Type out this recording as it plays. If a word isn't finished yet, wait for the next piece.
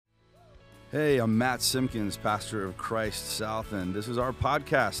Hey, I'm Matt Simpkins, pastor of Christ South, and this is our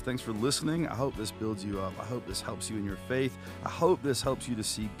podcast. Thanks for listening. I hope this builds you up. I hope this helps you in your faith. I hope this helps you to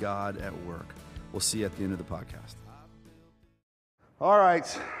see God at work. We'll see you at the end of the podcast. All right,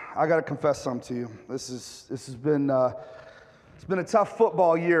 I got to confess something to you. This has been it's been a tough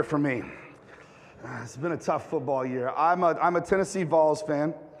football year for me. It's been a tough football year. I'm a Tennessee Vols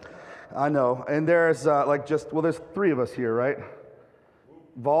fan. I know, and there's there's three of us here, right?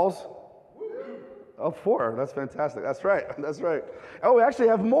 Vols. Oh, four. That's fantastic. That's right. Oh, we actually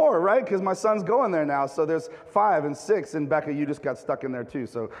have more, right? Because my son's going there now. So there's 5 and 6. And Becca, you just got stuck in there too.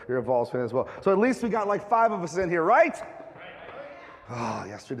 So you're a Vols fan as well. So at least we got like 5 of us in here, right? Oh,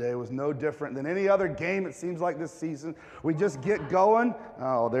 yesterday was no different than any other game, it seems like, this season. We just get going.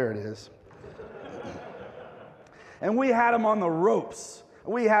 Oh, there it is. And we had them on the ropes. I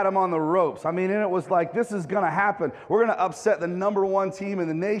mean, and it was like, this is going to happen. We're going to upset the number 1 team in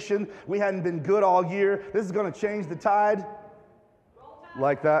the nation. We hadn't been good all year. This is going to change the tide.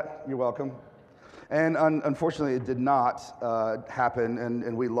 Like that. You're welcome. And unfortunately, it did not happen,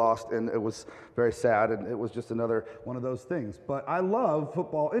 and we lost, and it was very sad, and it was just another one of those things. But I love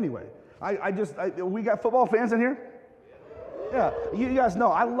football anyway. We got football fans in here? Yeah, you guys know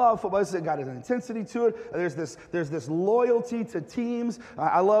I love football. It's got an intensity to it. There's this loyalty to teams.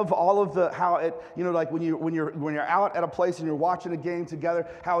 I love all of how it, like when you're out at a place and you're watching a game together,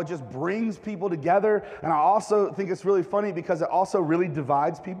 how it just brings people together. And I also think it's really funny because it also really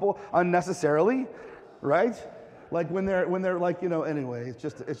divides people unnecessarily, right? Like when they're like, anyway, it's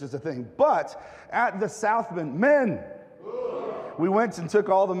just a thing. But at the Southman, men. We went and took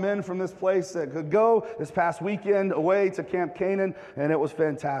all the men from this place that could go this past weekend away to Camp Canaan, and it was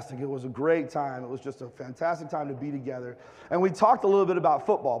fantastic. It was a great time. It was just a fantastic time to be together. And we talked a little bit about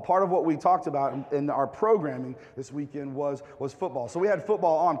football. Part of what we talked about in our programming this weekend was football. So we had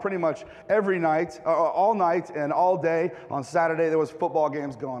football on pretty much every night, all night and all day. On Saturday, there was football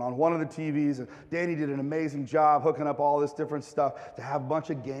games going on one of the TVs, and Danny did an amazing job hooking up all this different stuff to have a bunch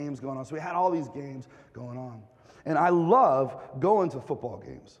of games going on. So we had all these games going on. And I love going to football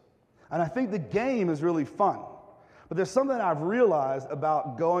games. And I think the game is really fun. But there's something I've realized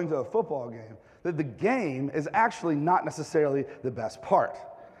about going to a football game, that the game is actually not necessarily the best part.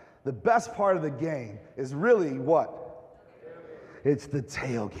 The best part of the game is really what? It's the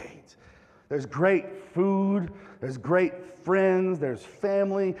tailgate. There's great food, there's great friends, there's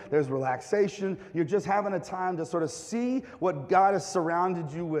family, there's relaxation. You're just having a time to sort of see what God has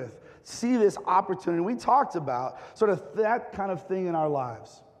surrounded you with. See this opportunity. We talked about sort of that kind of thing in our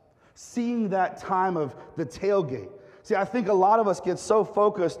lives. Seeing that time of the tailgate. See, I think a lot of us get so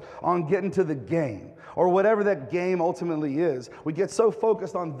focused on getting to the game or whatever that game ultimately is. We get so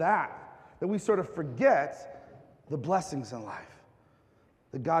focused on that we sort of forget the blessings in life.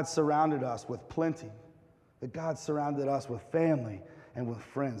 That God surrounded us with plenty. That God surrounded us with family and with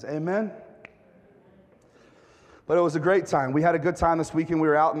friends. Amen? But it was a great time. We had a good time this weekend. We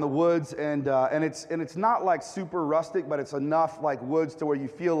were out in the woods, and it's not like super rustic, but it's enough like woods to where you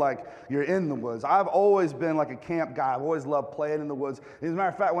feel like you're in the woods. I've always been like a camp guy. I've always loved playing in the woods. As a matter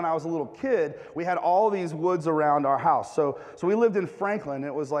of fact, when I was a little kid, we had all these woods around our house. So we lived in Franklin.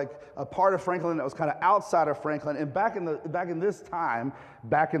 It was like a part of Franklin that was kind of outside of Franklin. And back in the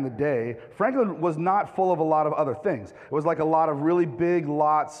day, Franklin was not full of a lot of other things. It was like a lot of really big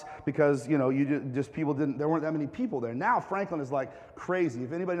lots because there weren't that many people there. Now Franklin is like crazy.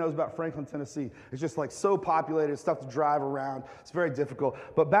 If anybody knows about Franklin, Tennessee, it's just like so populated, stuff to drive around. It's very difficult.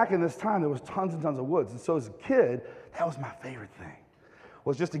 But back in this time, there was tons and tons of woods. And so as a kid, that was my favorite thing,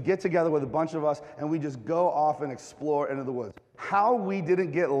 was just to get together with a bunch of us and we just go off and explore into the woods. How we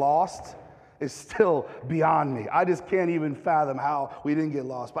didn't get lost is still beyond me. I just can't even fathom how we didn't get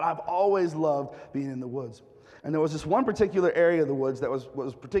lost. But I've always loved being in the woods. And there was this one particular area of the woods that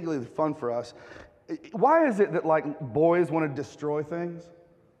was particularly fun for us. Why is it that like boys want to destroy things?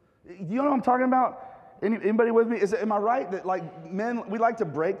 Do you know what I'm talking about? Anybody with me? Am I right that like men, we like to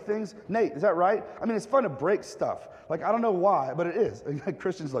break things? Nate, is that right? I mean, it's fun to break stuff. Like, I don't know why, but it is. And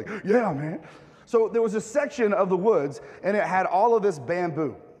Christian's like, yeah, man. So there was a section of the woods, and it had all of this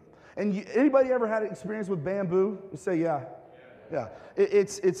bamboo. And anybody ever had an experience with bamboo? You say, yeah. Yeah.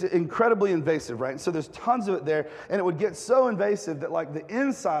 It's incredibly invasive, right? And so there's tons of it there, and it would get so invasive that like the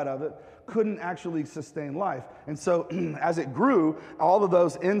inside of it couldn't actually sustain life. And so as it grew, all of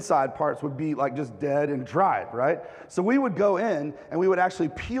those inside parts would be like just dead and dried, right? So we would go in and we would actually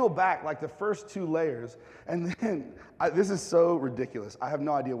peel back like the first 2 layers. And then, this is so ridiculous. I have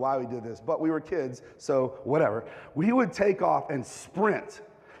no idea why we did this, but we were kids, so whatever. We would take off and sprint.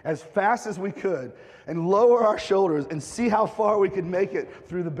 as fast as we could and lower our shoulders and see how far we could make it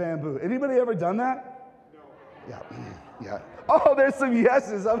through the bamboo. Anybody ever done that? No. Yeah. Oh, there's some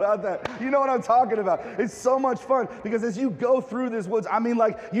yeses about that. You know what I'm talking about. It's so much fun because as you go through this woods, I mean,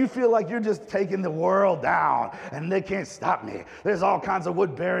 like, you feel like you're just taking the world down and they can't stop me. There's all kinds of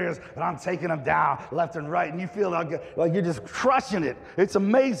wood barriers, but I'm taking them down left and right, and you feel like you're just crushing it. It's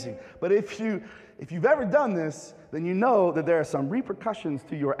amazing. But if you've ever done this, then you know that there are some repercussions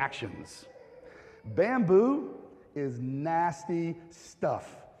to your actions. Bamboo is nasty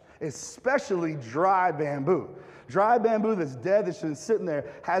stuff, especially dry bamboo. Dry bamboo that's dead, that's been sitting there,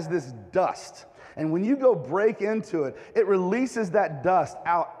 has this dust. And when you go break into it, it releases that dust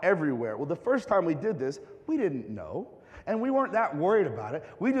out everywhere. Well, the first time we did this, we didn't know. And we weren't that worried about it.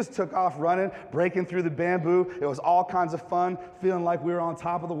 We just took off running, breaking through the bamboo. It was all kinds of fun, feeling like we were on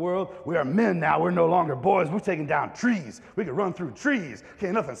top of the world. We are men now. We're no longer boys. We're taking down trees. We can run through trees.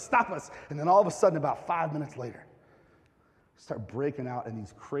 Can't nothing stop us. And then all of a sudden, about 5 minutes later, start breaking out in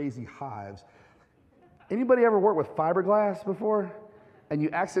these crazy hives. Anybody ever worked with fiberglass before? And you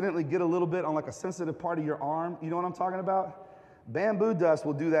accidentally get a little bit on like a sensitive part of your arm? You know what I'm talking about? Bamboo dust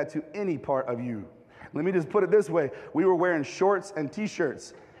will do that to any part of you. Let me just put it this way. We were wearing shorts and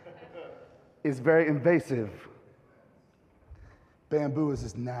t-shirts. It's very invasive. Bamboo is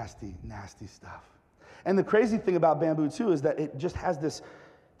this nasty, nasty stuff. And the crazy thing about bamboo too is that it just has this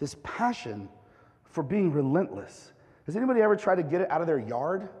passion for being relentless. Has anybody ever tried to get it out of their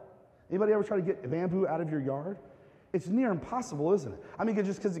yard? Anybody ever try to get bamboo out of your yard? It's near impossible, isn't it? I mean,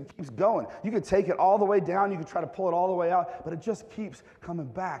 just because it keeps going. You could take it all the way down, you could try to pull it all the way out, but it just keeps coming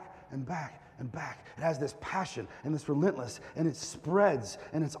back and back and back. It has this passion and this relentless, and it spreads,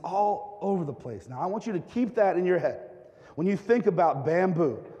 and it's all over the place. Now, I want you to keep that in your head. When you think about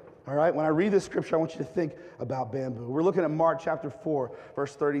bamboo, all right, when I read this scripture, I want you to think about bamboo. We're looking at Mark chapter 4,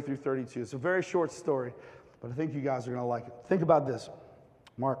 verse 30 through 32. It's a very short story, but I think you guys are going to like it. Think about this.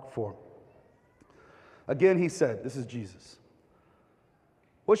 Mark 4. Again, he said, this is Jesus.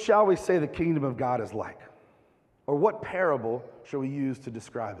 What shall we say the kingdom of God is like? Or what parable shall we use to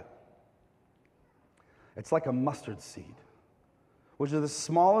describe it? It's like a mustard seed, which is the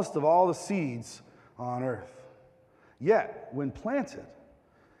smallest of all the seeds on earth. Yet, when planted,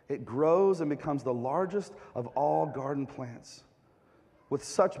 it grows and becomes the largest of all garden plants, with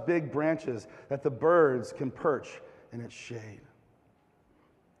such big branches that the birds can perch in its shade.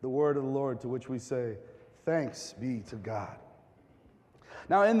 The word of the Lord, to which we say, thanks be to God.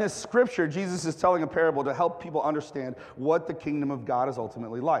 Now, in this scripture, Jesus is telling a parable to help people understand what the kingdom of God is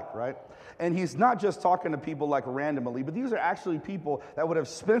ultimately like, right? And he's not just talking to people like randomly, but these are actually people that would have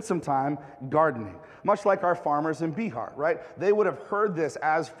spent some time gardening, much like our farmers in Bihar, right? They would have heard this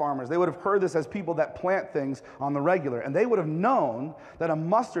as farmers. They would have heard this as people that plant things on the regular. And they would have known that a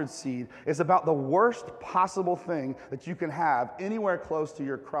mustard seed is about the worst possible thing that you can have anywhere close to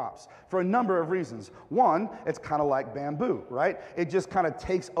your crops for a number of reasons. One, it's kind of like bamboo, right? It just kind of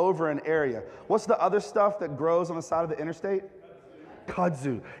takes over an area. What's the other stuff that grows on the side of the interstate?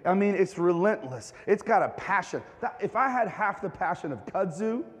 Kudzu. I mean, it's relentless. It's got a passion. If I had half the passion of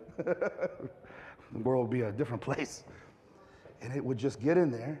kudzu, the world would be a different place. And it would just get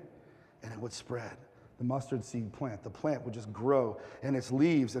in there and it would spread. The mustard seed plant, the plant would just grow and its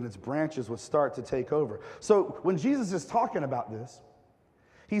leaves and its branches would start to take over. So when Jesus is talking about this,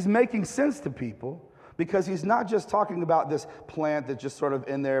 he's making sense to people because he's not just talking about this plant that's just sort of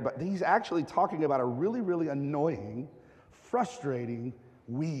in there, but he's actually talking about a really, really annoying, frustrating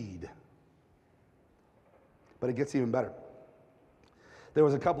weed. But it gets even better. There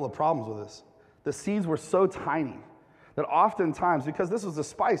was a couple of problems with this. The seeds were so tiny that oftentimes, because this was a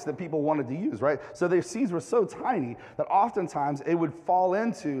spice that people wanted to use, right? So their seeds were so tiny that oftentimes it would fall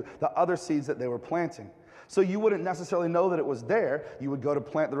into the other seeds that they were planting. So you wouldn't necessarily know that it was there. You would go to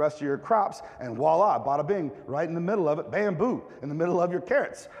plant the rest of your crops, and voila, bada bing, right in the middle of it, bamboo in the middle of your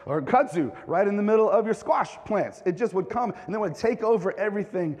carrots, or kudzu right in the middle of your squash plants. It just would come, and then would take over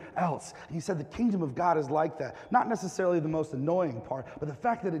everything else. And he said the kingdom of God is like that. Not necessarily the most annoying part, but the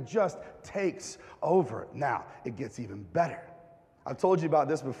fact that it just takes over. Now, it gets even better. I've told you about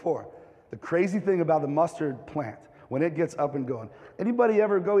this before. The crazy thing about the mustard plant, when it gets up and going. Anybody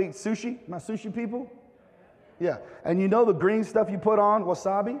ever go eat sushi? My sushi people? Yeah, and you know the green stuff you put on,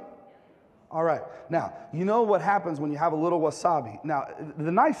 wasabi? All right, now, you know what happens when you have a little wasabi. Now,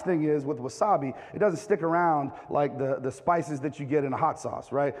 the nice thing is with wasabi, it doesn't stick around like the spices that you get in a hot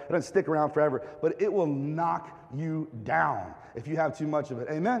sauce, right? It doesn't stick around forever, but it will knock you down if you have too much of it.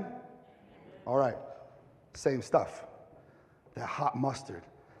 Amen? All right, same stuff. That hot mustard,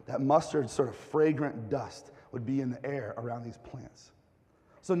 that mustard sort of fragrant dust would be in the air around these plants.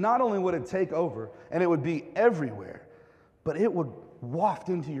 So not only would it take over and it would be everywhere, but it would waft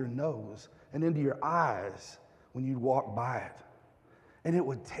into your nose and into your eyes when you'd walk by it. And it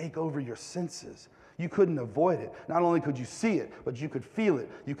would take over your senses. You couldn't avoid it. Not only could you see it, but you could feel it.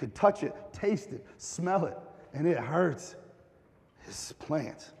 You could touch it, taste it, smell it, and it hurts. This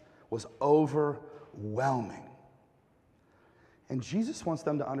plant was overwhelming. And Jesus wants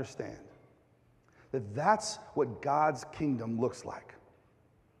them to understand that that's what God's kingdom looks like.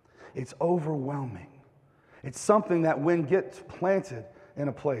 It's overwhelming. It's something that when gets planted in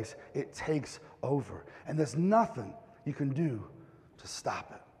a place, it takes over. And there's nothing you can do to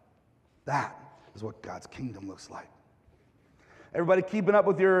stop it. That is what God's kingdom looks like. Everybody keeping up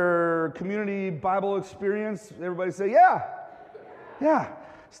with your community Bible experience? Everybody say, yeah. Yeah.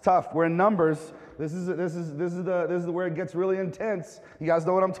 It's tough. We're in Numbers. This is where it gets really intense. You guys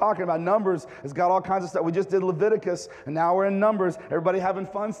know what I'm talking about. Numbers has got all kinds of stuff. We just did Leviticus, and now we're in Numbers. Everybody having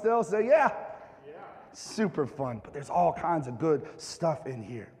fun still? Say, yeah. Super fun. But there's all kinds of good stuff in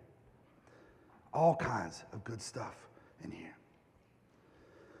here. All kinds of good stuff in here.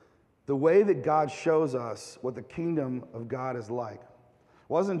 The way that God shows us what the kingdom of God is like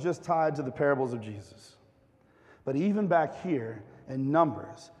wasn't just tied to the parables of Jesus, but even back here in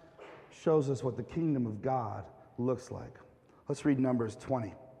Numbers shows us what the kingdom of God looks like. Let's read Numbers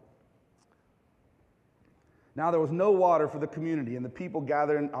 20. Now there was no water for the community, and the people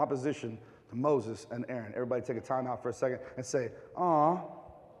gathered in opposition to Moses and Aaron. Everybody take a time out for a second and say, "Aw."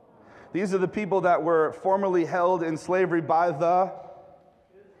 These are the people that were formerly held in slavery by the...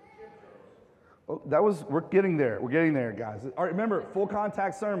 we're getting there. We're getting there, guys. All right, remember, full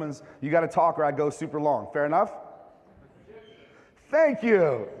contact sermons, you got to talk or I go super long. Fair enough? Thank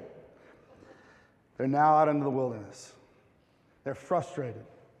you. They're now out into the wilderness. They're frustrated.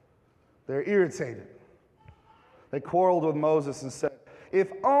 They're irritated. They quarreled with Moses and said, "If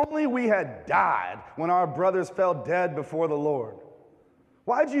only we had died when our brothers fell dead before the Lord.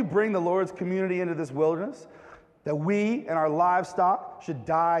 Why did you bring the Lord's community into this wilderness? That we and our livestock should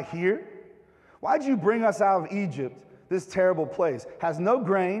die here? Why did you bring us out of Egypt, this terrible place? Has no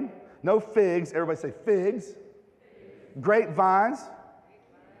grain, no figs," everybody say figs, grapevines,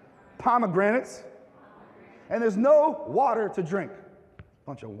 pomegranates, and there's no water to drink.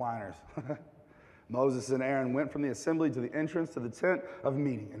 Bunch of whiners. Moses and Aaron went from the assembly to the entrance to the tent of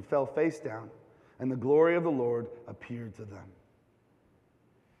meeting and fell face down, and the glory of the Lord appeared to them.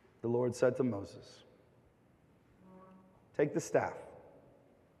 The Lord said to Moses, "Take the staff,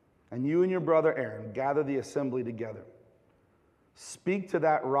 and you and your brother Aaron gather the assembly together. Speak to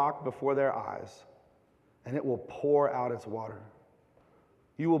that rock before their eyes, and it will pour out its water.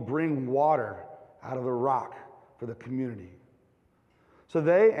 You will bring water out of the rock for the community, so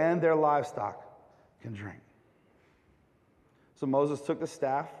they and their livestock can drink." So Moses took the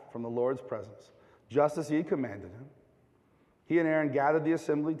staff from the Lord's presence, just as he had commanded him. He and Aaron gathered the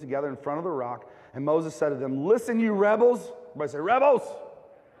assembly together in front of the rock, and Moses said to them, "Listen, you rebels." Everybody say, "Rebels."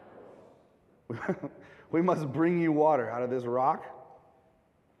 "We must bring you water out of this rock."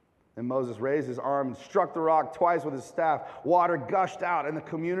 And Moses raised his arm and struck the rock twice with his staff. Water gushed out, and the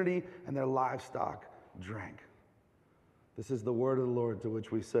community and their livestock drank. This is the word of the Lord, to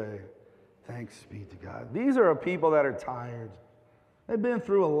which we say, thanks be to God. These are a people that are tired. They've been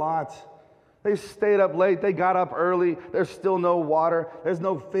through a lot. They stayed up late. They got up early. There's still no water. There's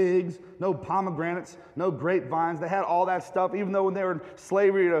no figs, no pomegranates, no grapevines. They had all that stuff. Even though when they were in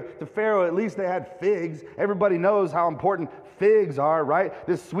slavery to Pharaoh, at least they had figs. Everybody knows how important figs are, right?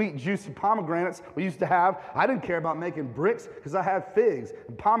 This sweet, juicy pomegranates we used to have. I didn't care about making bricks because I had figs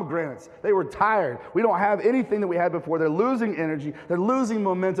and pomegranates. They were tired. We don't have anything that we had before. They're losing energy. They're losing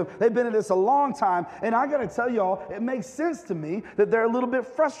momentum. They've been at this a long time. And I got to tell y'all, it makes sense to me that they're a little bit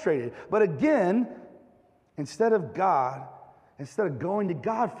frustrated. But again, instead of going to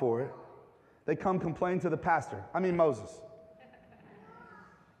God for it, they come complain to the pastor. Moses.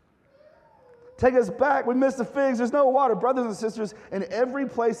 Take us back. We missed the figs. There's no water. Brothers and sisters, in every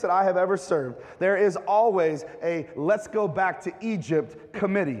place that I have ever served, there is always a let's go back to Egypt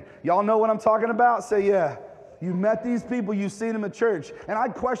committee. Y'all know what I'm talking about? Say, yeah. You met these people, you've seen them at church, and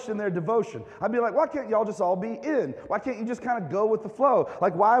I'd question their devotion. I'd be like, why can't y'all just all be in? Why can't you just kind of go with the flow?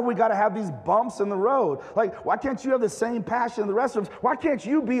 Like, why have we got to have these bumps in the road? Like, why can't you have the same passion the rest of us? Why can't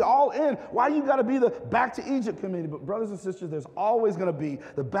you be all in? Why you got to be the Back to Egypt committee? But brothers and sisters, there's always going to be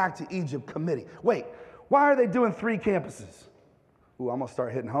the Back to Egypt committee. Wait, why are they doing 3 campuses? Ooh, I'm going to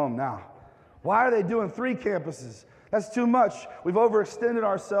start hitting home now. Why are they doing 3 campuses? That's too much. We've overextended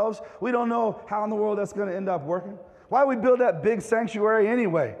ourselves. We don't know how in the world that's going to end up working. Why we build that big sanctuary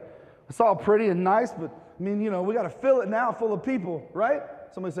anyway? It's all pretty and nice, but we got to fill it now full of people, right?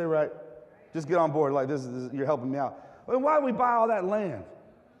 Somebody say right. Just get on board like this you're helping me out. Well, why did we buy all that land?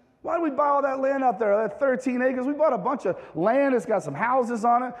 Why did we buy all that land out there? That 13 acres. We bought a bunch of land. It's got some houses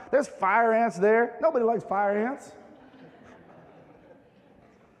on it. There's fire ants there. Nobody likes fire ants.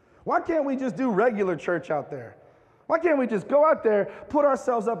 Why can't we just do regular church out there? Why can't we just go out there, put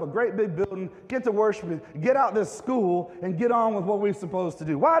ourselves up a great big building, get to worshiping, get out this school, and get on with what we're supposed to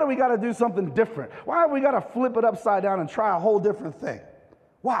do? Why do we got to do something different? Why have we got to flip it upside down and try a whole different thing?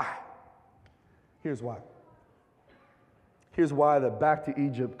 Why? Here's why. Here's why the Back to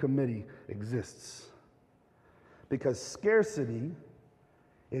Egypt committee exists. Because scarcity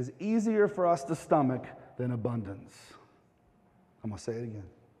is easier for us to stomach than abundance. I'm going to say it again.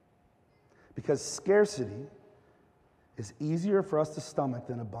 Because scarcity is easier for us to stomach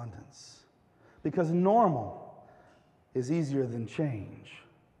than abundance. Because normal is easier than change.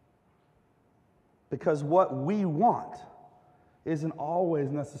 Because what we want isn't always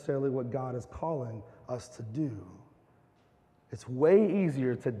necessarily what God is calling us to do. It's way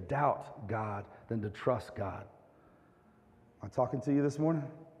easier to doubt God than to trust God. Am I talking to you this morning?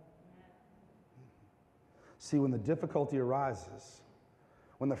 See, when the difficulty arises,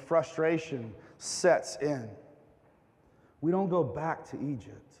 when the frustration sets in, we don't go back to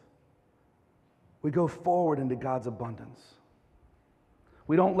Egypt. We go forward into God's abundance.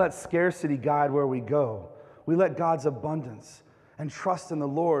 We don't let scarcity guide where we go. We let God's abundance and trust in the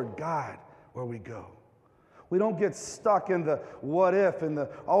Lord guide where we go. We don't get stuck in the what if and the,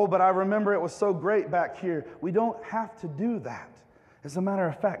 oh, but I remember it was so great back here. We don't have to do that. As a matter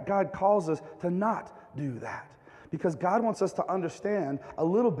of fact, God calls us to not do that. Because God wants us to understand a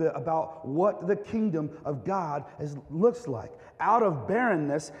little bit about what the kingdom of God looks like. Out of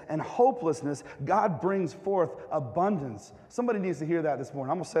barrenness and hopelessness, God brings forth abundance. Somebody needs to hear that this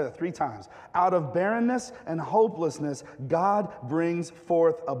morning. I'm going to say that 3 times. Out of barrenness and hopelessness, God brings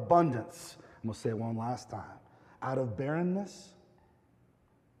forth abundance. I'm going to say it one last time. Out of barrenness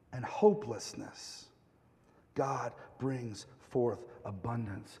and hopelessness, God brings forth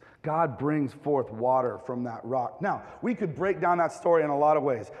abundance. God brings forth water from that rock. Now, we could break down that story in a lot of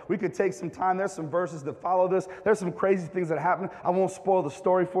ways. We could take some time. There's some verses that follow this. There's some crazy things that happen. I won't spoil the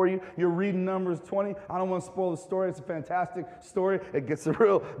story for you. You're reading Numbers 20. I don't want to spoil the story. It's a fantastic story. It gets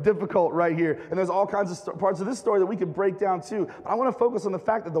real difficult right here. And there's all kinds of parts of this story that we could break down too. But I want to focus on the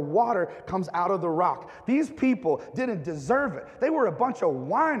fact that the water comes out of the rock. These people didn't deserve it. They were a bunch of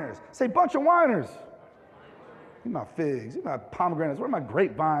whiners. Say, bunch of whiners. Give me my figs, give me my pomegranates, where are my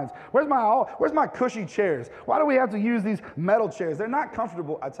grapevines? Where's my cushy chairs? Why do we have to use these metal chairs? They're not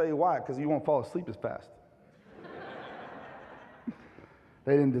comfortable. I tell you why, because you won't fall asleep as fast.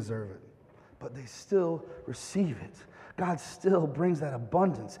 They didn't deserve it, but they still receive it. God still brings that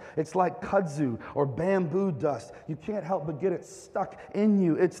abundance. It's like kudzu or bamboo dust. You can't help but get it stuck in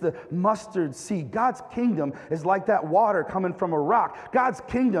you. It's the mustard seed. God's kingdom is like that water coming from a rock. God's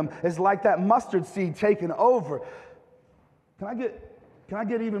kingdom is like that mustard seed taken over. Can I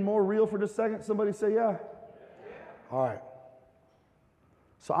get even more real for just a second? Somebody say yeah. All right.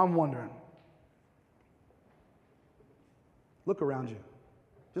 So I'm wondering. Look around you.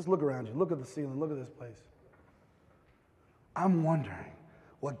 Just look around you. Look at the ceiling. Look at this place. I'm wondering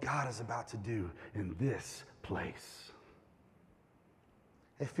what God is about to do in this place.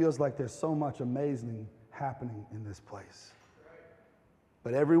 It feels like there's so much amazing happening in this place.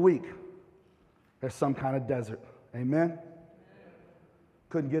 But every week, there's some kind of desert. Amen?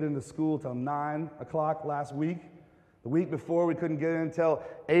 Couldn't get into school till 9 o'clock last week. The week before, we couldn't get in until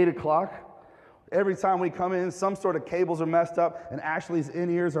 8 o'clock. Every time we come in, some sort of cables are messed up, and Ashley's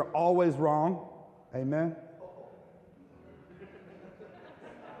in-ears are always wrong. Amen?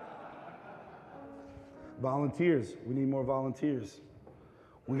 Volunteers. We need more volunteers.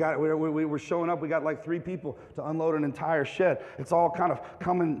 We're showing up. We got like 3 people to unload an entire shed. It's all kind of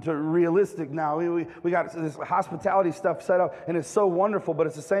coming to realistic now. We got this hospitality stuff set up, and it's so wonderful, but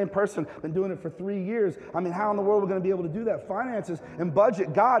it's the same person been doing it for 3 years. I mean, how in the world are we going to be able to do that? Finances and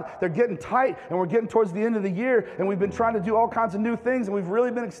budget. God, they're getting tight, and we're getting towards the end of the year, and we've been trying to do all kinds of new things, and we've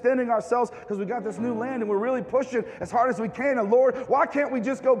really been extending ourselves because we got this new land, and we're really pushing as hard as we can. And Lord, why can't we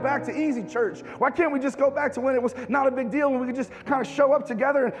just go back to easy church? Why can't we just go back to when it was not a big deal, when we could just kind of show up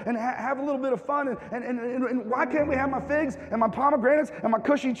together and have a little bit of fun, and why can't we have my figs and my pomegranates and my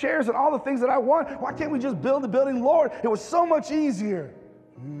cushy chairs and all the things that I want? Why can't we just build the building? Lord, it was so much easier.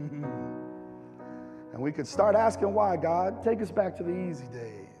 Mm-hmm. And we could start asking why. God, take us back to the easy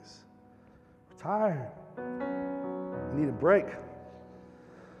days. We're tired. We need a break.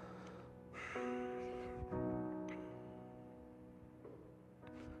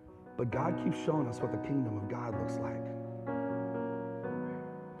 But God keeps showing us what the kingdom of God looks like.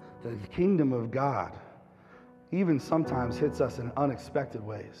 the kingdom of God even sometimes hits us in unexpected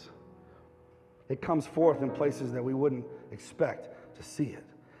ways. It comes forth in places that we wouldn't expect to see it,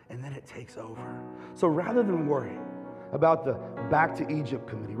 and then it takes over. So rather than worry about the Back to Egypt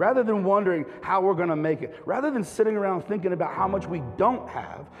committee, rather than wondering how we're going to make it, rather than sitting around thinking about how much we don't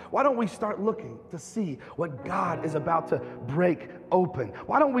have, why don't we start looking to see what God is about to break open?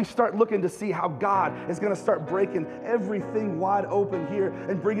 Why don't we start looking to see how God is going to start breaking everything wide open here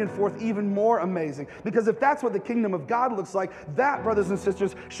and bringing forth even more amazing? Because if that's what the kingdom of God looks like, that, brothers and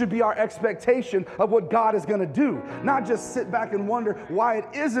sisters, should be our expectation of what God is going to do. Not just sit back and wonder why it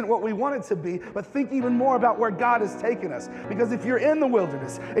isn't what we want it to be, but think even more about where God is taking us. Because if you're in the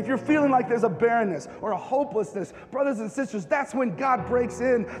wilderness, if you're feeling like there's a barrenness or a hopelessness, brothers and sisters, that's when God breaks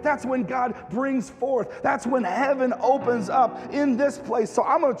in. That's when God brings forth. That's when heaven opens up in this place. So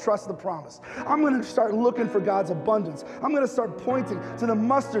I'm going to trust the promise. I'm going to start looking for God's abundance. I'm going to start pointing to the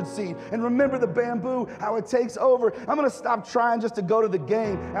mustard seed and remember the bamboo, how it takes over. I'm going to stop trying just to go to the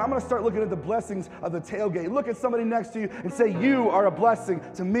game, and I'm going to start looking at the blessings of the tailgate. Look at somebody next to you and say, you are a blessing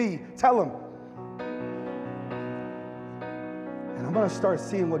to me. Tell them. And I'm going to start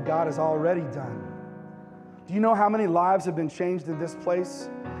seeing what God has already done. Do you know how many lives have been changed in this place?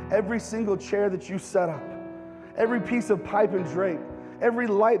 Every single chair that you set up, every piece of pipe and drape, every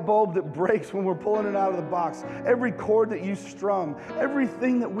light bulb that breaks when we're pulling it out of the box, every chord that you strum,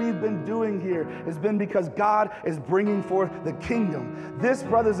 everything that we've been doing here has been because God is bringing forth the kingdom. This,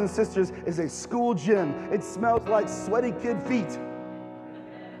 brothers and sisters, is a school gym. It smells like sweaty kid feet.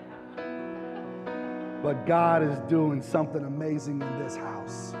 But God is doing something amazing in this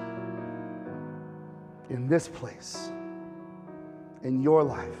house, in this place, in your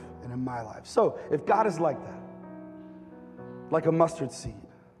life and in my life. So if God is like that, like a mustard seed,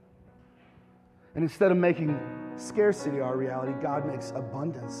 and instead of making scarcity our reality, God makes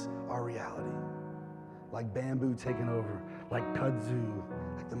abundance our reality. Like bamboo taking over, like kudzu,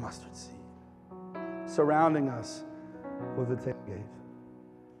 like the mustard seed, surrounding us with a tailgate.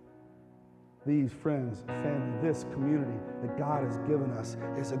 These friends, family, this community that God has given us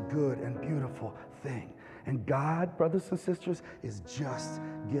is a good and beautiful thing. And God, brothers and sisters, is just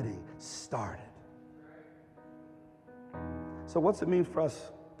getting started. So what's it mean for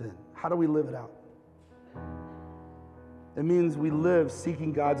us then? How do we live it out? It means we live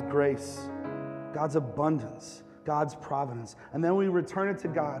seeking God's grace, God's abundance, God's providence, and then we return it to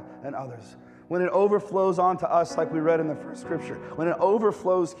God and others. When it overflows onto us, like we read in the first scripture, when it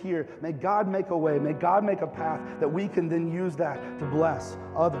overflows here, may God make a way, may God make a path that we can then use that to bless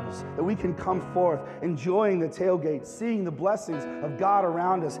others, that we can come forth enjoying the tailgate, seeing the blessings of God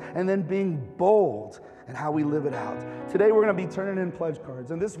around us, and then being bold in how we live it out. Today we're going to be turning in pledge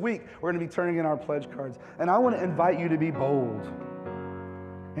cards, and this week we're going to be turning in our pledge cards, and I want to invite you to be bold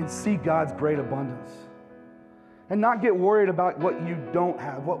and see God's great abundance. And not get worried about what you don't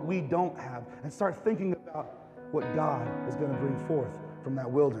have, what we don't have, and start thinking about what God is going to bring forth from that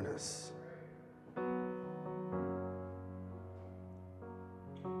wilderness.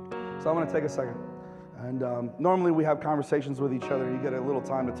 So I want to take a second. And normally we have conversations with each other. You get a little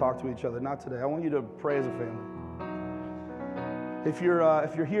time to talk to each other. Not today. I want you to pray as a family. If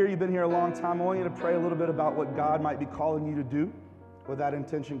you're here, you've been here a long time, I want you to pray a little bit about what God might be calling you to do with that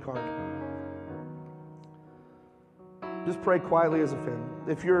intention card. Just pray quietly as a family.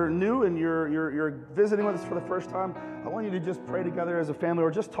 If you're new and you're visiting with us for the first time, I want you to just pray together as a family, or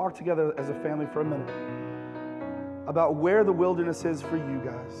just talk together as a family for a minute about where the wilderness is for you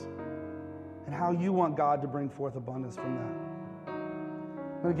guys and how you want God to bring forth abundance from that.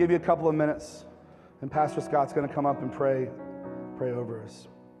 I'm going to give you a couple of minutes, and Pastor Scott's going to come up and pray over us.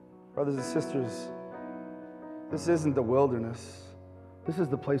 Brothers and sisters, this isn't the wilderness. This is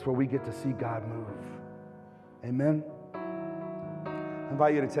the place where we get to see God move. Amen? I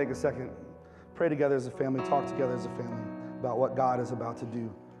invite you to take a second, pray together as a family, talk together as a family about what God is about to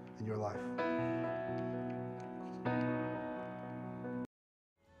do in your life.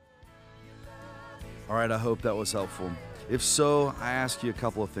 All right, I hope that was helpful. If so, I ask you a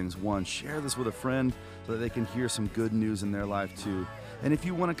couple of things. One, share this with a friend so that they can hear some good news in their life too. And if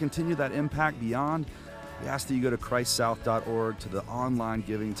you want to continue that impact beyond, we ask that you go to christsouth.org to the online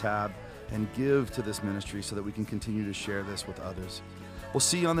giving tab and give to this ministry so that we can continue to share this with others. We'll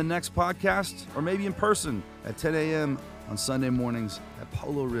see you on the next podcast, or maybe in person at 10 a.m. on Sunday mornings at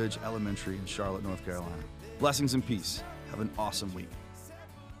Polo Ridge Elementary in Charlotte, North Carolina. Blessings and peace. Have an awesome week.